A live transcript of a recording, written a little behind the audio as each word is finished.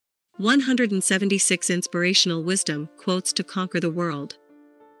176 Inspirational Wisdom Quotes to Conquer the World.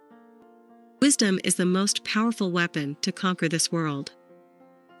 Wisdom is the most powerful weapon to conquer this world.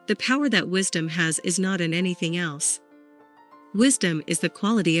 The power that wisdom has is not in anything else. Wisdom is the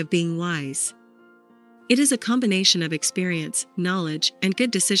quality of being wise. It is a combination of experience, knowledge, and good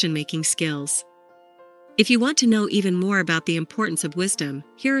decision-making skills. If you want to know even more about the importance of wisdom,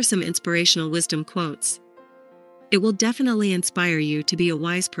 here are some inspirational wisdom quotes. It will definitely inspire you to be a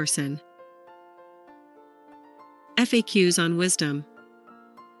wise person. FAQs on wisdom.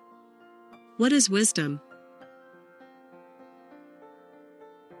 What is wisdom?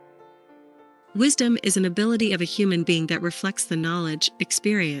 Wisdom is an ability of a human being that reflects the knowledge,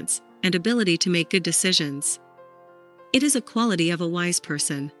 experience, and ability to make good decisions. It is a quality of a wise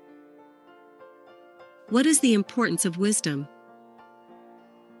person. What is the importance of wisdom?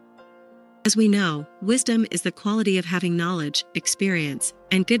 As we know, wisdom is the quality of having knowledge, experience,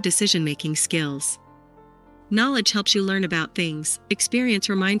 and good decision-making skills. Knowledge helps you learn about things, experience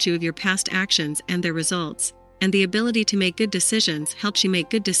reminds you of your past actions and their results, and the ability to make good decisions helps you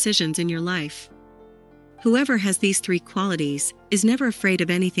make good decisions in your life. Whoever has these three qualities is never afraid of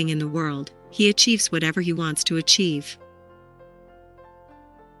anything in the world. He achieves whatever he wants to achieve.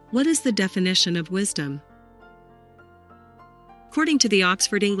 What is the definition of wisdom? According to the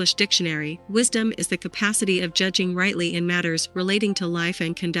Oxford English Dictionary, wisdom is the capacity of judging rightly in matters relating to life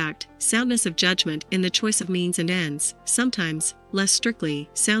and conduct, soundness of judgment in the choice of means and ends, sometimes, less strictly,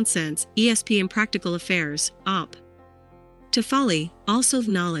 sound sense, ESP in practical affairs, op. To folly, also of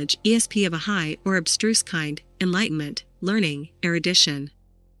knowledge, ESP of a high or abstruse kind, enlightenment, learning, erudition.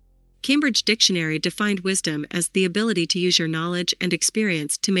 Cambridge Dictionary defined wisdom as the ability to use your knowledge and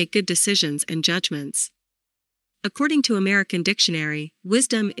experience to make good decisions and judgments. According to American Dictionary,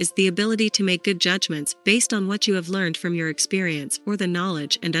 wisdom is the ability to make good judgments based on what you have learned from your experience or the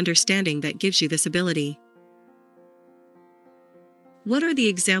knowledge and understanding that gives you this ability. What are the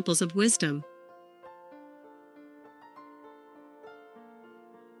examples of wisdom?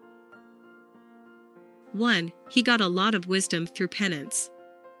 One, he got a lot of wisdom through penance.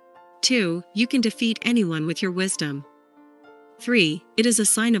 2, you can defeat anyone with your wisdom. 3, it is a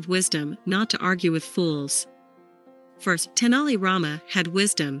sign of wisdom not to argue with fools. First, Tenali Rama had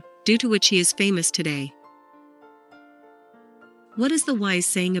wisdom, due to which he is famous today. What is the wise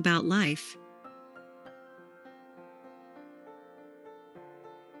saying about life?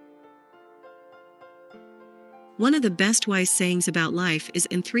 One of the best wise sayings about life is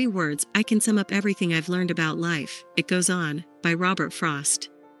in 3 words, I can sum up everything I've learned about life, it goes on, by Robert Frost.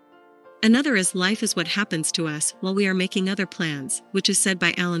 Another is life is what happens to us while we are making other plans, which is said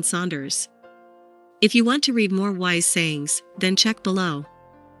by Alan Saunders. If you want to read more wise sayings, then check below.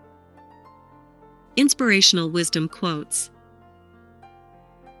 Inspirational wisdom quotes.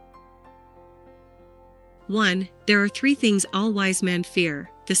 1. There are 3 things all wise men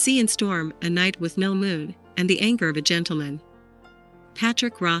fear: the sea and storm, a night with no moon, and the anger of a gentleman.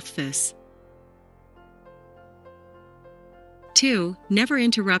 Patrick Rothfuss. 2. Never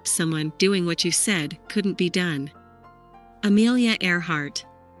interrupt someone doing what you said couldn't be done. Amelia Earhart.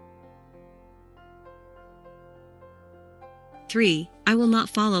 3. I will not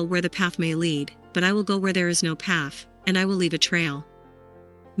follow where the path may lead, but I will go where there is no path, and I will leave a trail.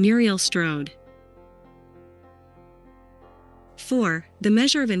 Muriel Strode. 4. The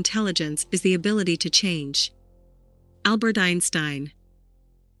measure of intelligence is the ability to change. Albert Einstein.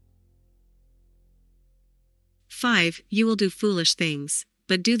 5. You will do foolish things,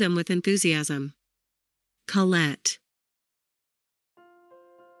 but do them with enthusiasm. Colette.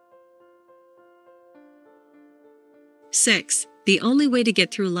 6. The only way to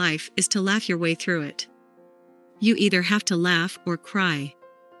get through life is to laugh your way through it. You either have to laugh or cry.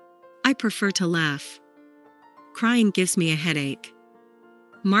 I prefer to laugh. Crying gives me a headache.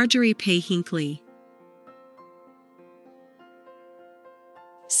 Marjorie Pay Hinckley.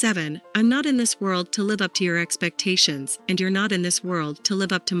 7. I'm not in this world to live up to your expectations, and you're not in this world to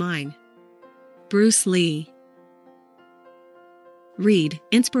live up to mine. Bruce Lee. Read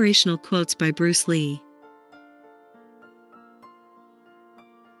inspirational quotes by Bruce Lee.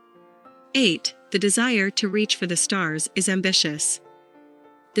 8. The desire to reach for the stars is ambitious.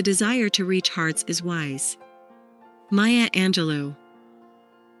 The desire to reach hearts is wise. Maya Angelou.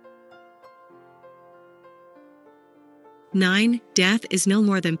 9. Death is no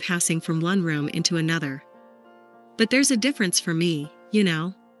more than passing from one room into another. But there's a difference for me, you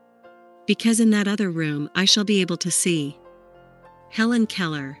know. Because in that other room I shall be able to see. Helen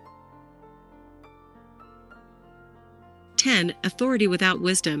Keller. 10. Authority without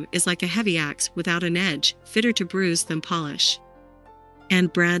wisdom is like a heavy axe without an edge, fitter to bruise than polish.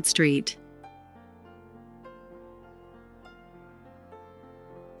 and Bradstreet.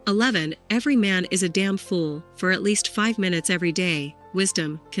 11. Every man is a damn fool for at least 5 minutes every day.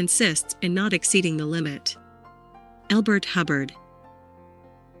 Wisdom consists in not exceeding the limit. Elbert Hubbard.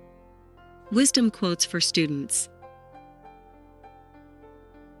 Wisdom quotes for students.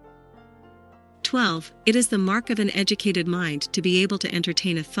 12. It is the mark of an educated mind to be able to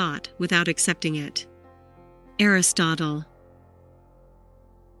entertain a thought without accepting it. Aristotle.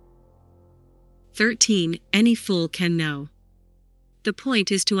 13. Any fool can know. The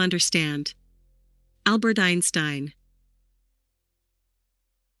point is to understand. Albert Einstein.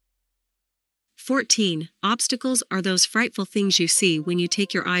 14. Obstacles are those frightful things you see when you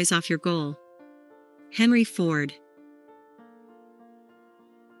take your eyes off your goal. Henry Ford.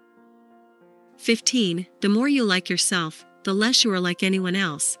 15. The more you like yourself, the less you are like anyone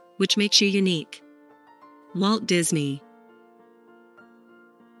else, which makes you unique. Walt Disney.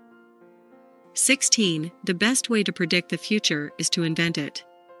 16. The best way to predict the future is to invent it.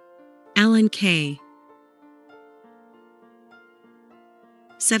 Alan Kay.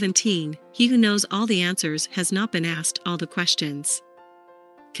 17. He who knows all the answers has not been asked all the questions.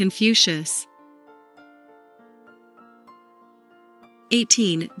 Confucius.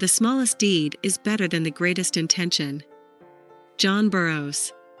 18. The smallest deed is better than the greatest intention. John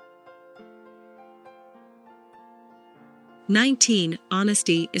Burroughs. 19.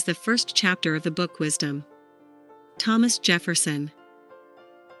 Honesty is the first chapter of the book Wisdom. Thomas Jefferson.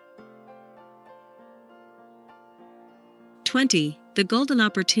 20. The golden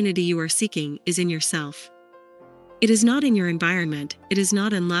opportunity you are seeking is in yourself. It is not in your environment, it is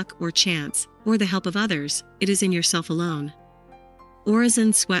not in luck or chance, or the help of others, it is in yourself alone.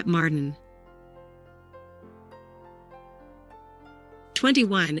 Orison Swett Martin.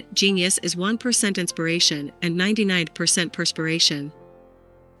 21. Genius is 1% inspiration and 99% perspiration.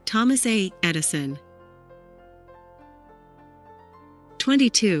 Thomas A. Edison.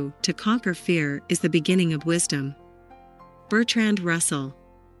 22. To conquer fear is the beginning of wisdom. Bertrand Russell.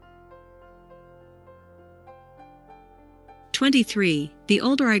 23. The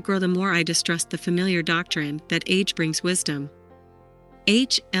older I grow, the more I distrust the familiar doctrine that age brings wisdom.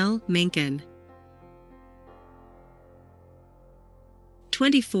 H. L. Mencken.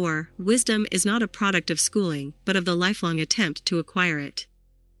 24. Wisdom is not a product of schooling, but of the lifelong attempt to acquire it.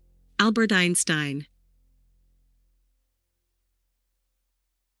 Albert Einstein.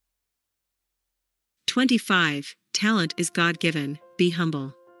 25. Talent is God-given, be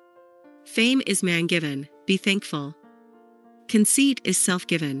humble. Fame is man-given, be thankful. Conceit is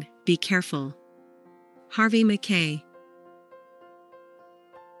self-given, be careful. Harvey Mackay.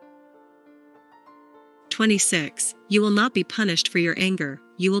 26. You will not be punished for your anger,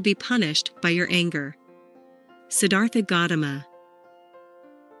 you will be punished by your anger. Siddhartha Gautama.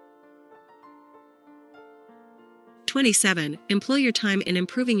 27. Employ your time in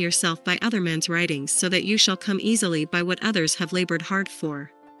improving yourself by other men's writings so that you shall come easily by what others have labored hard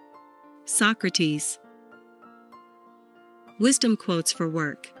for. Socrates. Wisdom quotes for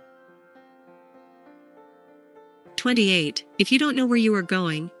work. 28. If you don't know where you are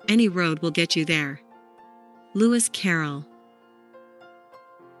going, any road will get you there. Lewis Carroll.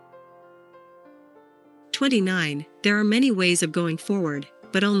 29. There are many ways of going forward,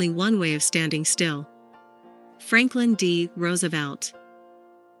 but only one way of standing still. Franklin D. Roosevelt.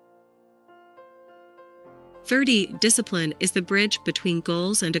 30. Discipline is the bridge between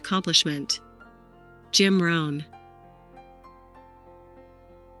goals and accomplishment. Jim Rohn.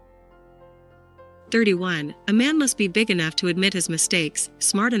 31. A man must be big enough to admit his mistakes,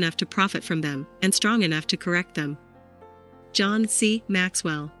 smart enough to profit from them, and strong enough to correct them. John C.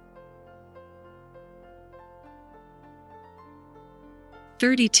 Maxwell.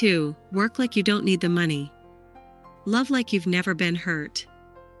 32. Work like you don't need the money. Love like you've never been hurt.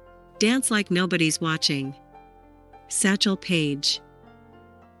 Dance like nobody's watching. Satchel Paige.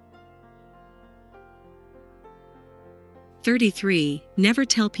 33. Never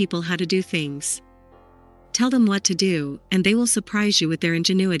tell people how to do things. Tell them what to do, and they will surprise you with their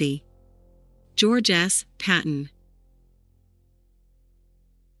ingenuity. George S. Patton.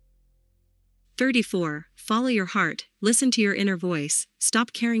 34. Follow your heart, listen to your inner voice,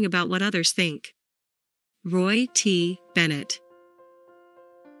 stop caring about what others think. Roy T. Bennett.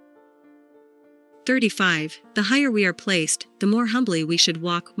 35. The higher we are placed, the more humbly we should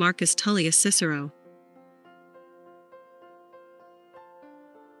walk. Marcus Tullius Cicero.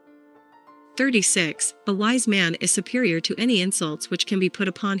 36. A wise man is superior to any insults which can be put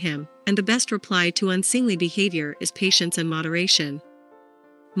upon him, and the best reply to unseemly behavior is patience and moderation.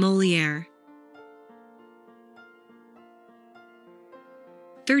 Molière.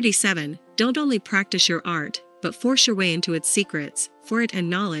 37. Don't only practice your art, but force your way into its secrets, for it and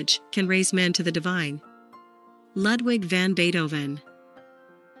knowledge can raise men to the divine. Ludwig van Beethoven.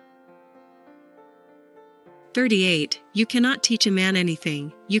 38. You cannot teach a man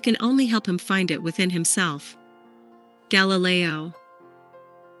anything, you can only help him find it within himself. Galileo.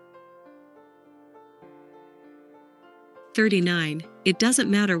 39. It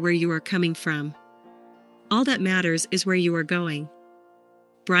doesn't matter where you are coming from. All that matters is where you are going.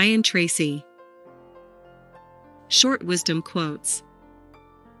 Brian Tracy. Short wisdom quotes.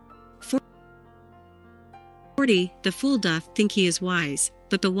 40. The fool doth think he is wise,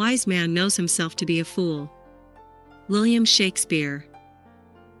 but the wise man knows himself to be a fool. William Shakespeare.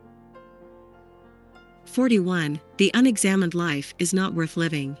 41. The unexamined life is not worth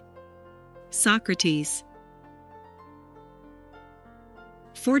living. Socrates.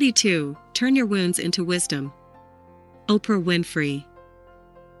 42. Turn your wounds into wisdom. Oprah Winfrey.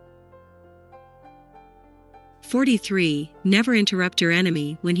 43. Never interrupt your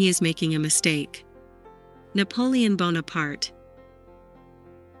enemy when he is making a mistake. Napoleon Bonaparte.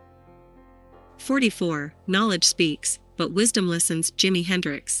 44. Knowledge speaks, but wisdom listens. Jimi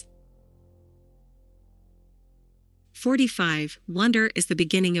Hendrix. 45. Wonder is the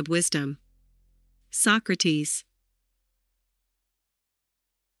beginning of wisdom. Socrates.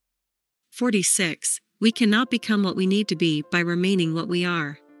 46. We cannot become what we need to be by remaining what we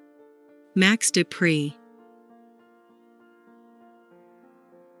are. Max Dupree.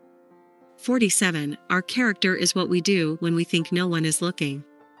 47. Our character is what we do when we think no one is looking.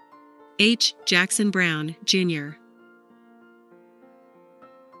 H. Jackson Brown, Jr.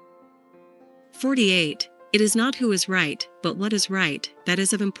 48. It is not who is right, but what is right, that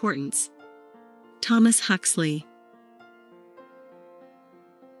is of importance. Thomas Huxley.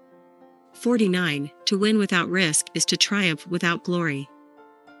 49. To win without risk is to triumph without glory.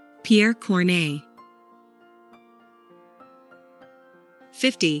 Pierre Corneille.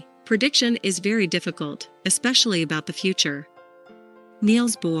 50. Prediction is very difficult, especially about the future.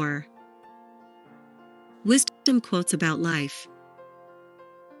 Niels Bohr. Wisdom quotes about life.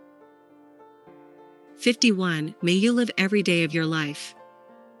 51. May you live every day of your life.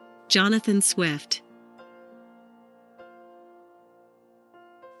 Jonathan Swift.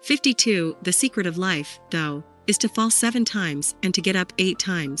 52. The secret of life, though, is to fall 7 times and to get up 8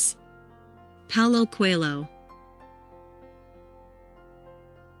 times. Paulo Coelho.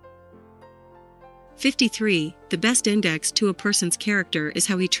 53. The best index to a person's character is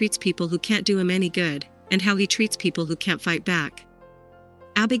how he treats people who can't do him any good, and how he treats people who can't fight back.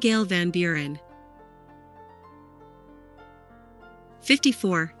 Abigail Van Buren.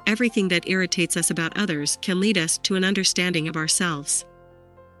 54. Everything that irritates us about others can lead us to an understanding of ourselves.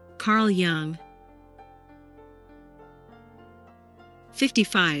 Carl Jung.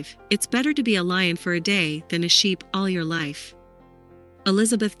 55. It's better to be a lion for a day than a sheep all your life.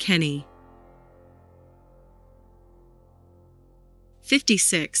 Elizabeth Kenny.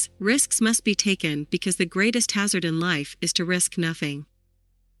 56. Risks must be taken because the greatest hazard in life is to risk nothing.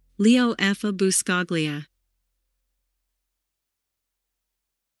 Leo F. Buscaglia.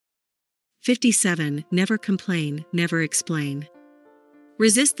 57. Never complain, never explain.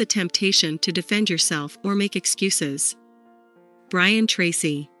 Resist the temptation to defend yourself or make excuses. Brian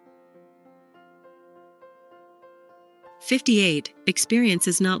Tracy. 58. Experience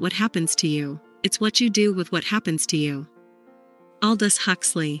is not what happens to you, it's what you do with what happens to you. Aldous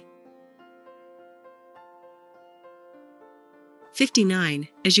Huxley. 59.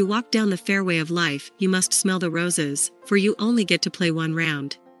 As you walk down the fairway of life, you must smell the roses, for you only get to play one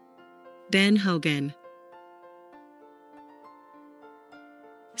round. Ben Hogan.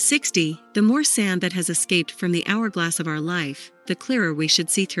 60. The more sand that has escaped from the hourglass of our life, the clearer we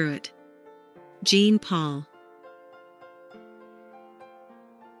should see through it. Jean Paul.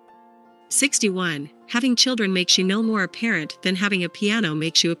 61. Having children makes you no more a parent than having a piano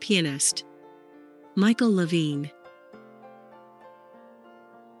makes you a pianist. Michael Levine.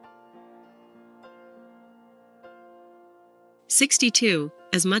 62.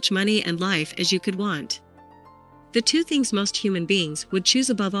 As much money and life as you could want. The 2 things most human beings would choose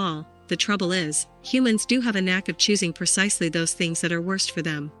above all. The trouble is, humans do have a knack of choosing precisely those things that are worst for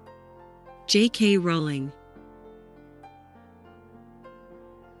them. J.K. Rowling.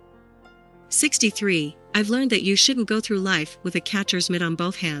 63. I've learned that you shouldn't go through life with a catcher's mitt on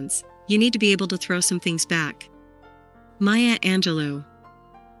both hands. You need to be able to throw some things back. Maya Angelou.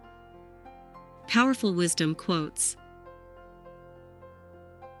 Powerful wisdom quotes.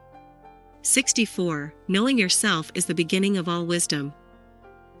 64. Knowing yourself is the beginning of all wisdom.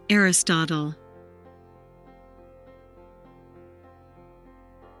 Aristotle.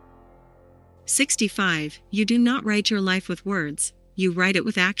 65. You do not write your life with words, you write it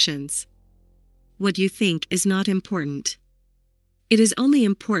with actions. What you think is not important. It is only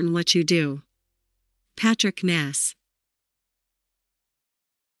important what you do. Patrick Ness.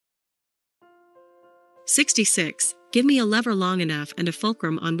 66. Give me a lever long enough and a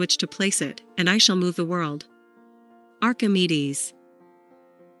fulcrum on which to place it, and I shall move the world. Archimedes.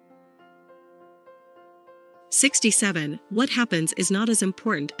 67. What happens is not as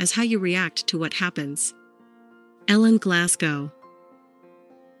important as how you react to what happens. Ellen Glasgow.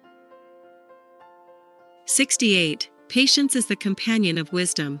 68. Patience is the companion of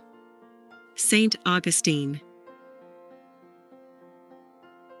wisdom. Saint Augustine.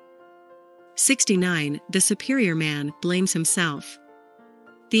 69. The superior man blames himself.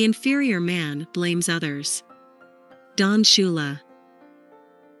 The inferior man blames others. Don Shula.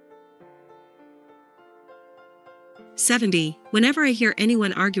 70. Whenever I hear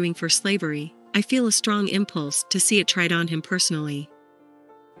anyone arguing for slavery, I feel a strong impulse to see it tried on him personally.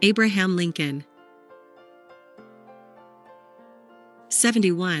 Abraham Lincoln.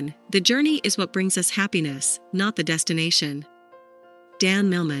 71. The journey is what brings us happiness, not the destination. Dan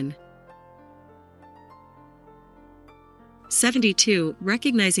Millman. 72.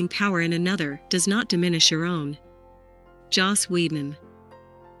 Recognizing power in another does not diminish your own. Joss Whedon.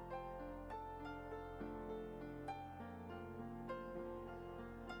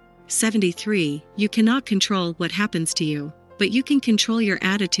 73. You cannot control what happens to you, but you can control your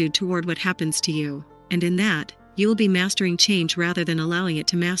attitude toward what happens to you, and in that, you will be mastering change rather than allowing it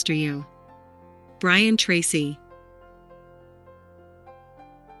to master you. Brian Tracy.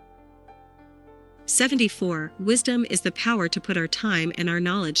 74. Wisdom is the power to put our time and our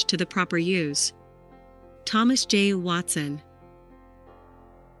knowledge to the proper use. Thomas J. Watson.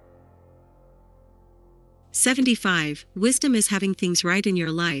 75. Wisdom is having things right in your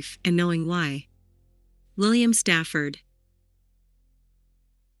life and knowing why. William Stafford.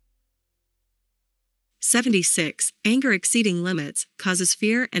 76. Anger exceeding limits causes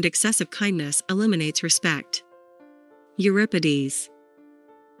fear and excessive kindness eliminates respect. Euripides.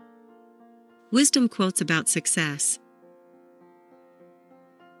 Wisdom quotes about success.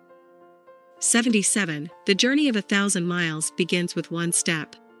 77. The journey of 1,000 miles begins with one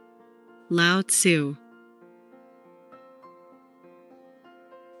step. Lao Tzu.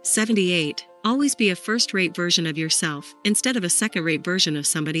 78. Always be a first-rate version of yourself instead of a second-rate version of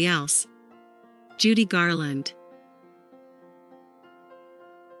somebody else. Judy Garland.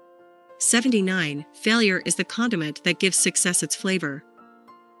 79. Failure is the condiment that gives success its flavor.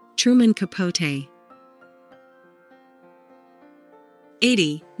 Truman Capote.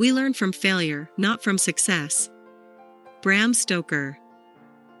 80. We learn from failure, not from success. Bram Stoker.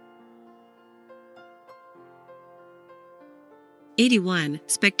 81.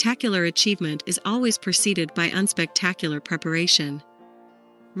 Spectacular achievement is always preceded by unspectacular preparation.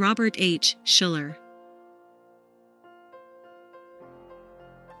 Robert H. Schuller.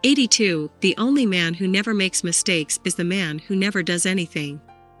 82. The only man who never makes mistakes is the man who never does anything.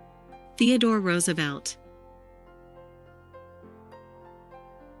 Theodore Roosevelt.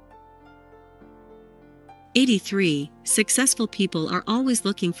 83. Successful people are always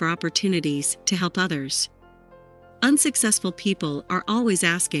looking for opportunities to help others. Unsuccessful people are always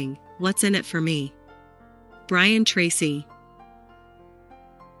asking, "What's in it for me?" Brian Tracy.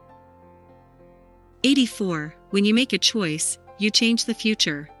 84. When you make a choice, you change the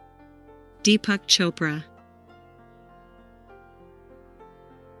future. Deepak Chopra.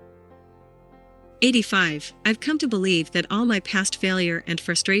 85. I've come to believe that all my past failure and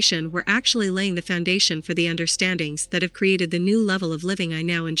frustration were actually laying the foundation for the understandings that have created the new level of living I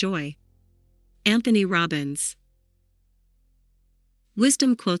now enjoy. Anthony Robbins.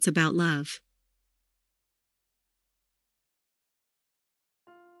 Wisdom quotes about love.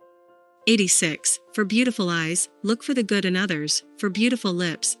 86. For beautiful eyes, look for the good in others, for beautiful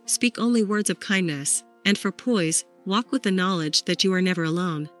lips, speak only words of kindness, and for poise, walk with the knowledge that you are never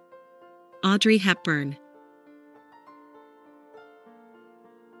alone. Audrey Hepburn.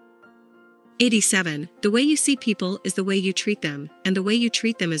 87. The way you see people is the way you treat them, and the way you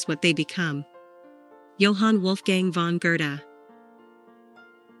treat them is what they become. Johann Wolfgang von Goethe.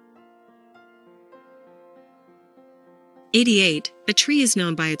 88. A tree is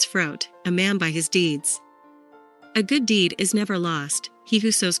known by its fruit, a man by his deeds. A good deed is never lost, he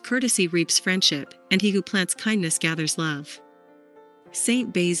who sows courtesy reaps friendship, and he who plants kindness gathers love.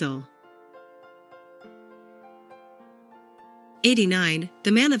 Saint Basil. 89.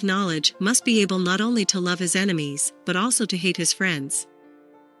 The man of knowledge must be able not only to love his enemies, but also to hate his friends.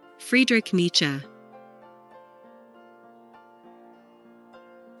 Friedrich Nietzsche.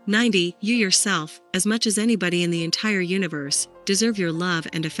 90. You yourself, as much as anybody in the entire universe, deserve your love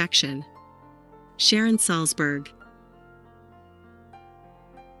and affection. Sharon Salzberg.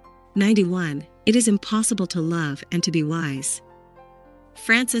 91. It is impossible to love and to be wise.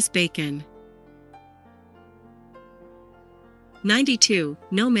 Francis Bacon. 92.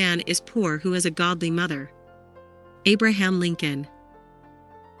 No man is poor who has a godly mother. Abraham Lincoln.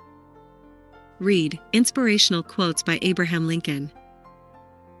 Read Inspirational Quotes by Abraham Lincoln.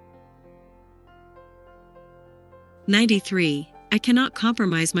 93. I cannot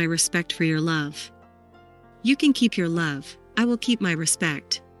compromise my respect for your love. You can keep your love, I will keep my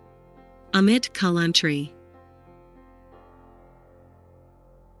respect. Amit Kalantri.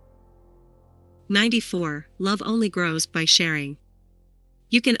 94. Love only grows by sharing.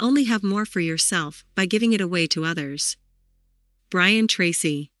 You can only have more for yourself by giving it away to others. Brian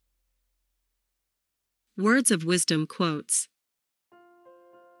Tracy. Words of Wisdom Quotes.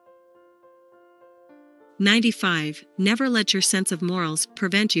 95. Never let your sense of morals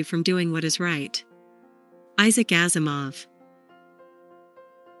prevent you from doing what is right. Isaac Asimov.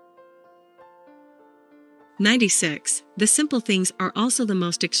 96. The simple things are also the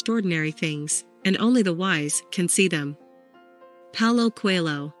most extraordinary things, and only the wise can see them. Paulo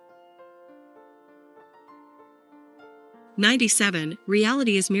Coelho. 97.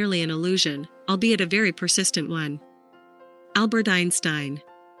 Reality is merely an illusion, albeit a very persistent one. Albert Einstein.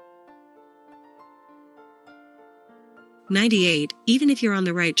 98. Even if you're on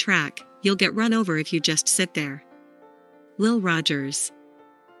the right track, you'll get run over if you just sit there. Will Rogers.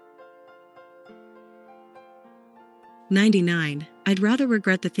 99. I'd rather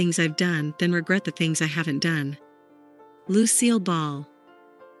regret the things I've done than regret the things I haven't done. Lucille Ball.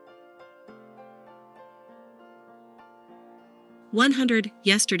 100.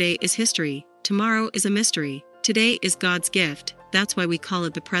 Yesterday is history, tomorrow is a mystery, today is God's gift, that's why we call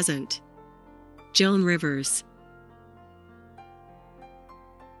it the present. Joan Rivers.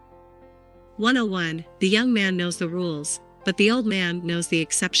 101. The young man knows the rules, but the old man knows the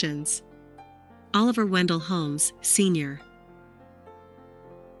exceptions. Oliver Wendell Holmes, Sr.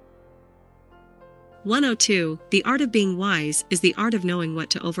 102. The art of being wise is the art of knowing what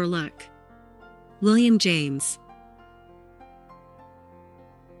to overlook. William James.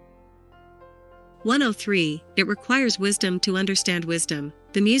 103. It requires wisdom to understand wisdom.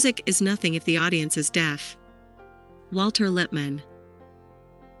 The music is nothing if the audience is deaf. Walter Lippmann.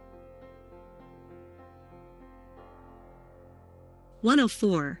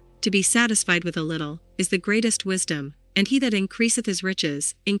 104. To be satisfied with a little is the greatest wisdom, and he that increaseth his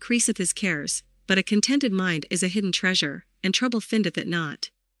riches increaseth his cares, but a contented mind is a hidden treasure, and trouble findeth it not.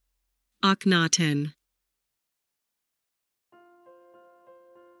 Akhenaten.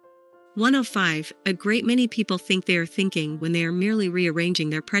 105. A great many people think they are thinking when they are merely rearranging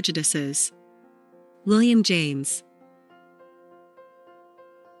their prejudices. William James.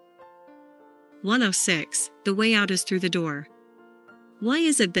 106. The way out is through the door. Why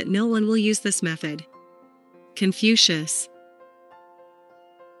is it that no one will use this method? Confucius.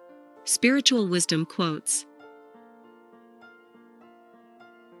 Spiritual Wisdom Quotes.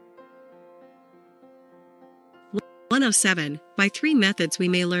 107. By three methods we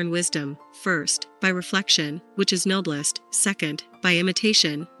may learn wisdom. First, by reflection, which is noblest. Second, by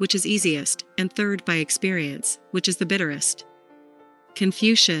imitation, which is easiest. And third, by experience, which is the bitterest.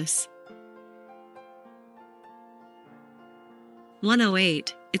 Confucius.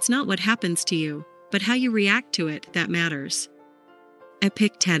 108. It's not what happens to you, but how you react to it that matters.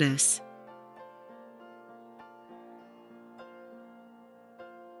 Epictetus.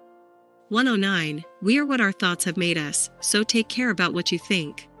 109. We are what our thoughts have made us, so take care about what you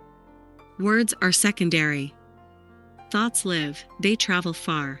think. Words are secondary. Thoughts live, they travel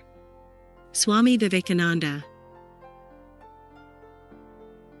far. Swami Vivekananda.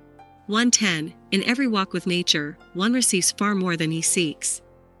 110. In every walk with nature, one receives far more than he seeks.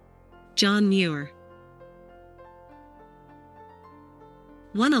 John Muir.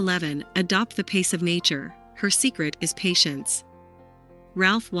 111. Adopt the pace of nature, her secret is patience.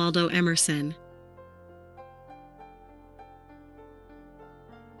 Ralph Waldo Emerson.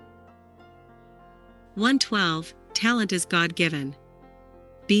 112. Talent is God-given.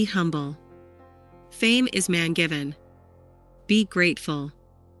 Be humble. Fame is man-given. Be grateful.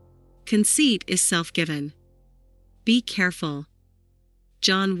 Conceit is self-given. Be careful.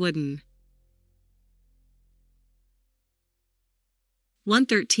 John Wooden.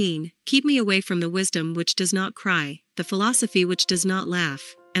 113. Keep me away from the wisdom which does not cry, the philosophy which does not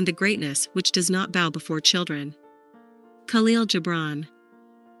laugh, and the greatness which does not bow before children. Khalil Gibran.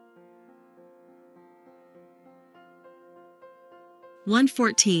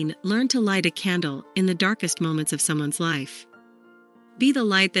 114. Learn to light a candle in the darkest moments of someone's life. Be the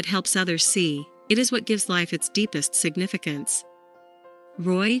light that helps others see. It is what gives life its deepest significance.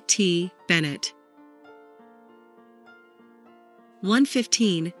 Roy T. Bennett.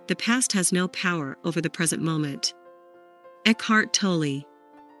 115. The past has no power over the present moment. Eckhart Tolle.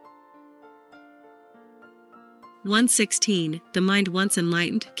 116. The mind once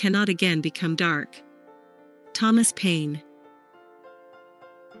enlightened cannot again become dark. Thomas Paine.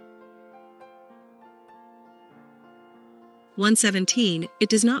 117. It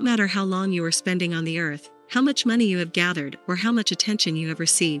does not matter how long you are spending on the earth, how much money you have gathered, or how much attention you have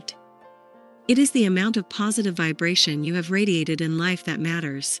received. It is the amount of positive vibration you have radiated in life that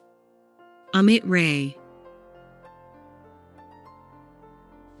matters. Amit Ray.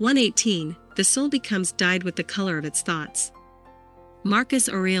 118. The soul becomes dyed with the color of its thoughts. Marcus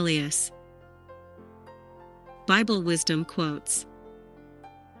Aurelius. Bible Wisdom Quotes.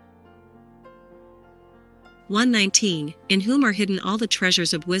 119. In whom are hidden all the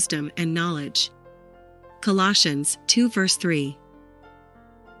treasures of wisdom and knowledge. Colossians 2 verse 3.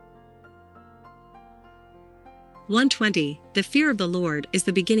 120. The fear of the Lord is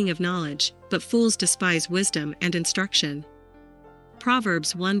the beginning of knowledge, but fools despise wisdom and instruction.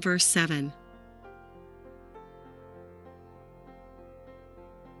 Proverbs 1 verse 7.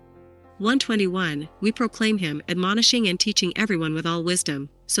 121. We proclaim him, admonishing and teaching everyone with all wisdom,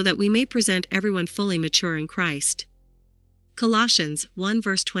 so that we may present everyone fully mature in Christ. Colossians 1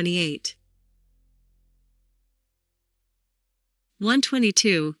 verse 28.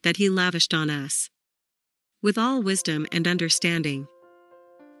 122. That he lavished on us with all wisdom and understanding.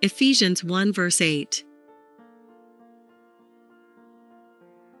 Ephesians 1 verse 8.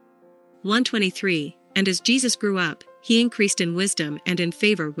 123. And as Jesus grew up, he increased in wisdom and in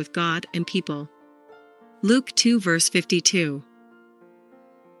favor with God and people. Luke 2 verse 52.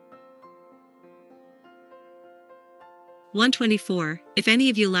 124. If any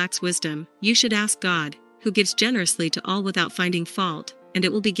of you lacks wisdom, you should ask God, who gives generously to all without finding fault, and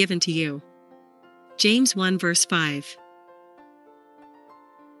it will be given to you. James 1 verse 5.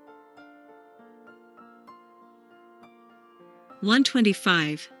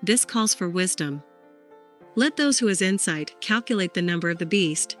 125. This calls for wisdom. Let those who has insight calculate the number of the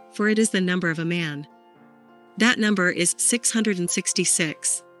beast, for it is the number of a man. That number is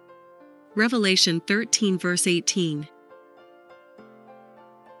 666. Revelation 13 verse 18.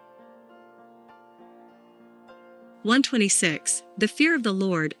 126. The fear of the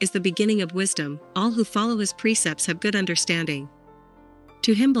Lord is the beginning of wisdom. All who follow his precepts have good understanding.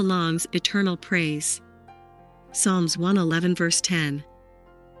 To him belongs eternal praise. Psalms 111 verse 10.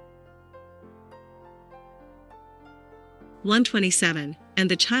 127. And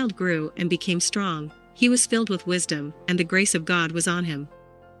the child grew and became strong. He was filled with wisdom, and the grace of God was on him.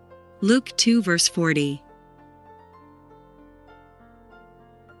 Luke 2 verse 40.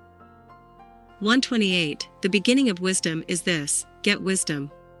 128. The beginning of wisdom is this: get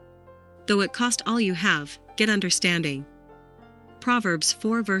wisdom. Though it cost all you have, get understanding. Proverbs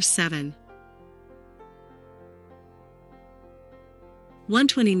 4 verse 7.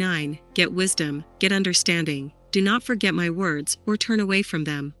 129. Get wisdom, get understanding. Do not forget my words or turn away from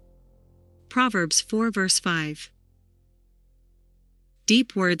them. Proverbs 4 verse 5.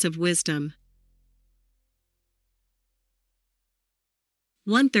 Deep words of wisdom.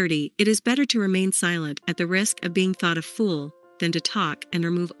 130. It is better to remain silent at the risk of being thought a fool than to talk and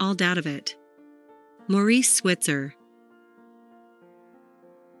remove all doubt of it. Maurice Switzer.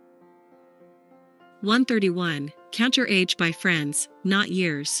 131. Count your age by friends, not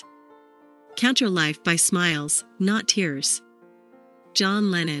years. Count your life by smiles, not tears. John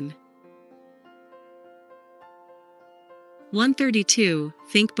Lennon. 132.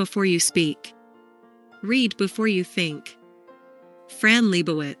 Think before you speak. Read before you think. Fran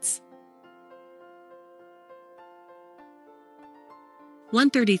Lebowitz.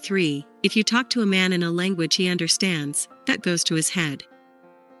 133. If you talk to a man in a language he understands, that goes to his head.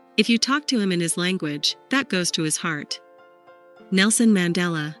 If you talk to him in his language, that goes to his heart. Nelson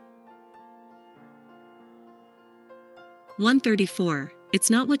Mandela. 134. It's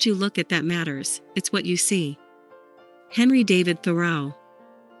not what you look at that matters, it's what you see. Henry David Thoreau.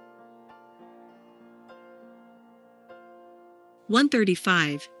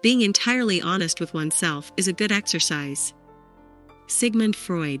 135. Being entirely honest with oneself is a good exercise. Sigmund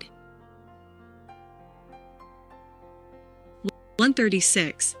Freud.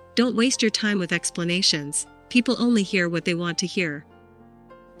 136. Don't waste your time with explanations. People only hear what they want to hear.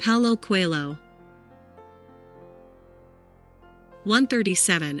 Paulo Coelho.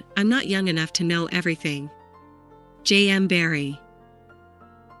 137. I'm not young enough to know everything. J.M. Barrie.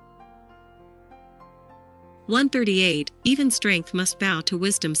 138, even strength must bow to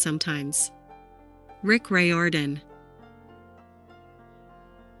wisdom sometimes. Rick Riordan.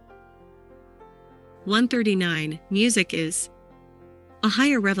 139, music is a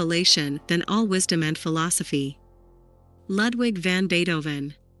higher revelation than all wisdom and philosophy. Ludwig van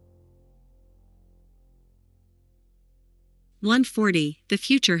Beethoven. 140, the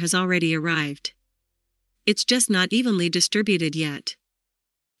future has already arrived. It's just not evenly distributed yet.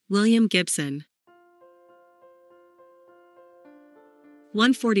 William Gibson.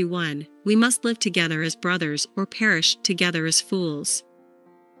 141, we must live together as brothers or perish together as fools.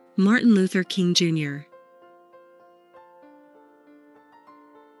 Martin Luther King Jr.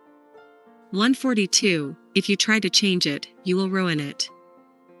 142, if you try to change it, you will ruin it.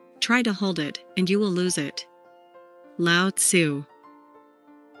 Try to hold it, and you will lose it. Lao Tzu.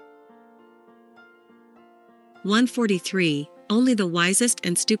 143, only the wisest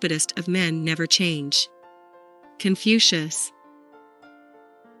and stupidest of men never change. Confucius.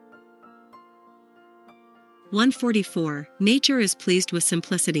 144, nature is pleased with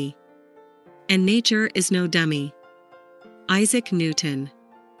simplicity. And nature is no dummy. Isaac Newton.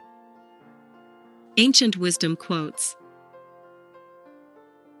 Ancient wisdom quotes.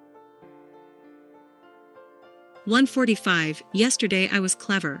 145, yesterday I was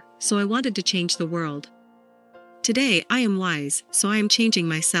clever, so I wanted to change the world. Today I am wise, so I am changing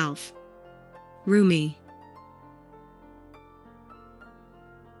myself. Rumi.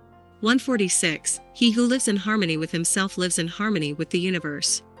 146, he who lives in harmony with himself lives in harmony with the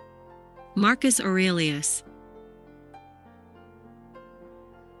universe. Marcus Aurelius.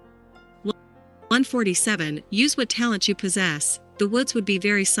 147, use what talent you possess. The woods would be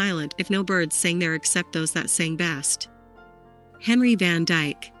very silent if no birds sang there except those that sang best. Henry Van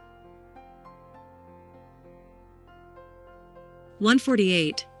Dyke.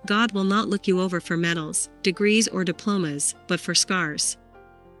 148, God will not look you over for medals, degrees or diplomas, but for scars.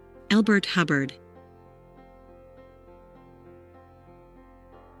 Elbert Hubbard.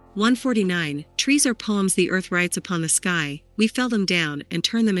 149, trees are poems the earth writes upon the sky, we fell them down and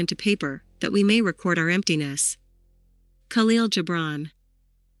turn them into paper, that we may record our emptiness. Khalil Gibran.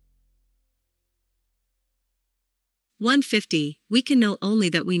 150, we can know only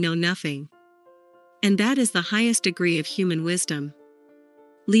that we know nothing. And that is the highest degree of human wisdom.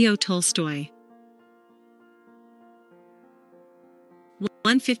 Leo Tolstoy.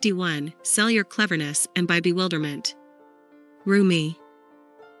 151, sell your cleverness and buy bewilderment. Rumi.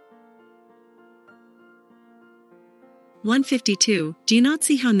 152, do you not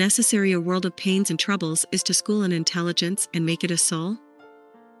see how necessary a world of pains and troubles is to school an intelligence and make it a soul?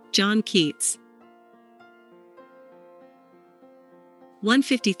 John Keats.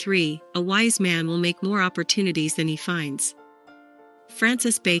 153, a wise man will make more opportunities than he finds.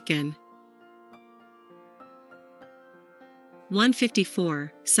 Francis Bacon.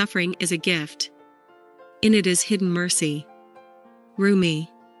 154, suffering is a gift. In it is hidden mercy. Rumi.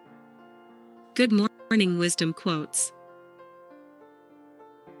 Good morning wisdom quotes.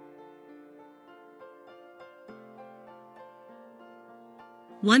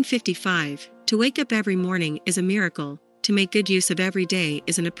 "155, to wake up every morning is a miracle, to make good use of every day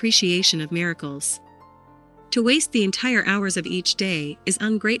is an appreciation of miracles. To waste the entire hours of each day is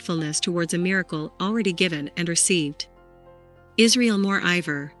ungratefulness towards a miracle already given and received." Israel Moore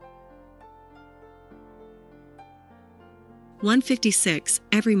Ivor. 156,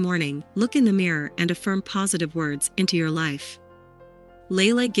 every morning, look in the mirror and affirm positive words into your life.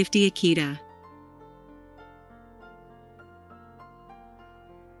 Layla Gifty Akita.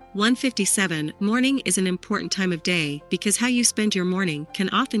 157, morning is an important time of day because how you spend your morning can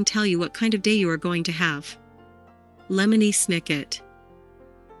often tell you what kind of day you are going to have. Lemony Snicket.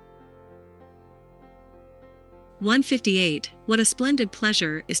 158, what a splendid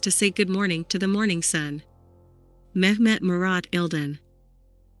pleasure is to say good morning to the morning sun. Mehmet Murat Ilden.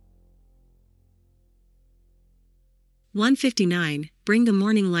 159, bring the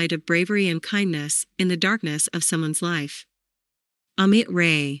morning light of bravery and kindness in the darkness of someone's life. Amit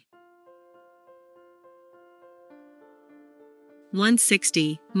Ray.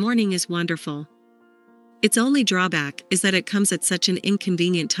 160, morning is wonderful. Its only drawback is that it comes at such an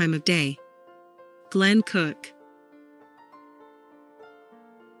inconvenient time of day. Glenn Cook.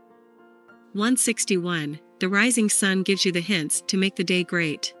 161, the rising sun gives you the hints to make the day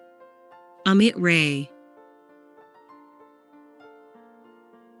great. Amit Ray.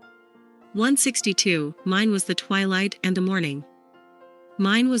 162, mine was the twilight and the morning.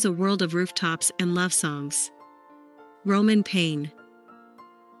 Mine was a world of rooftops and love songs. Roman Payne.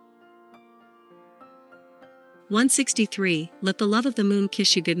 163, let the love of the moon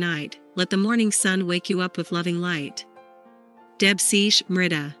kiss you goodnight, let the morning sun wake you up with loving light. Debsish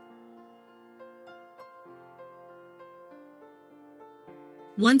Mrida.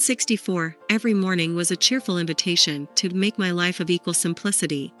 164. Every morning was a cheerful invitation to make my life of equal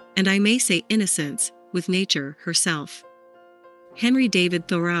simplicity, and I may say innocence, with nature herself. Henry David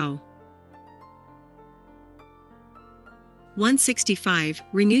Thoreau. 165.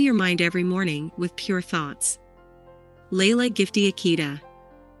 Renew your mind every morning with pure thoughts. Layla Gifty Akita.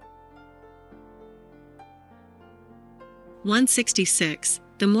 166.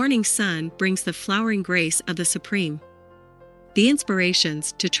 The morning sun brings the flowering grace of the Supreme. The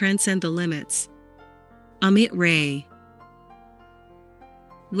inspirations to transcend the limits. Amit Ray.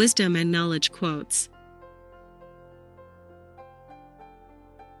 Wisdom and knowledge quotes.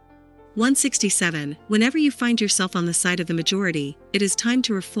 167. Whenever you find yourself on the side of the majority, it is time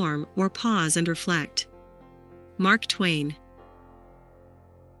to reform or pause and reflect. Mark Twain.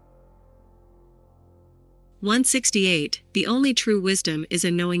 168. The only true wisdom is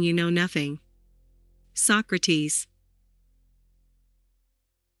in knowing you know nothing. Socrates.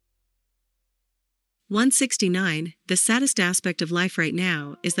 169. The saddest aspect of life right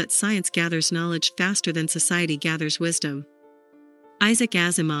now is that science gathers knowledge faster than society gathers wisdom. Isaac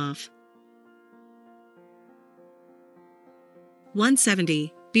Asimov.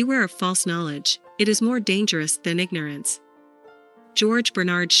 170. Beware of false knowledge, it is more dangerous than ignorance. George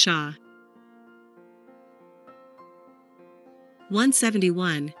Bernard Shaw.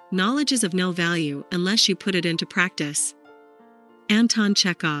 171. Knowledge is of no value unless you put it into practice. Anton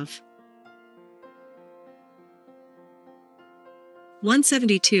Chekhov.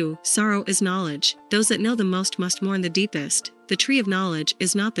 172. Sorrow is knowledge, those that know the most must mourn the deepest, the tree of knowledge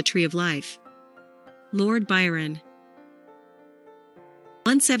is not the tree of life. Lord Byron.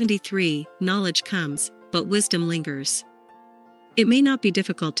 173. Knowledge comes, but wisdom lingers. It may not be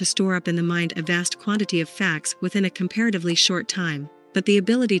difficult to store up in the mind a vast quantity of facts within a comparatively short time, but the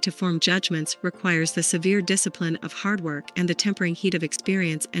ability to form judgments requires the severe discipline of hard work and the tempering heat of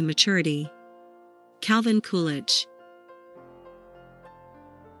experience and maturity. Calvin Coolidge.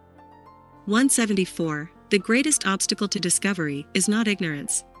 174. The greatest obstacle to discovery is not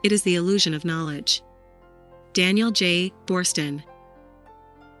ignorance, it is the illusion of knowledge. Daniel J. Borston.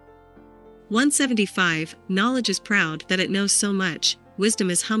 175. Knowledge is proud that it knows so much, wisdom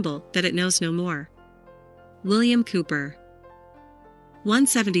is humble that it knows no more. William Cooper.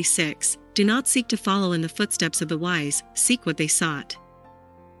 176. Do not seek to follow in the footsteps of the wise, seek what they sought.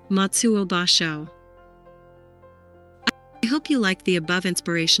 Matsuo Basho. I hope you liked the above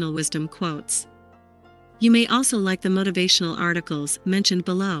inspirational wisdom quotes. You may also like the motivational articles mentioned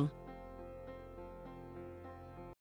below.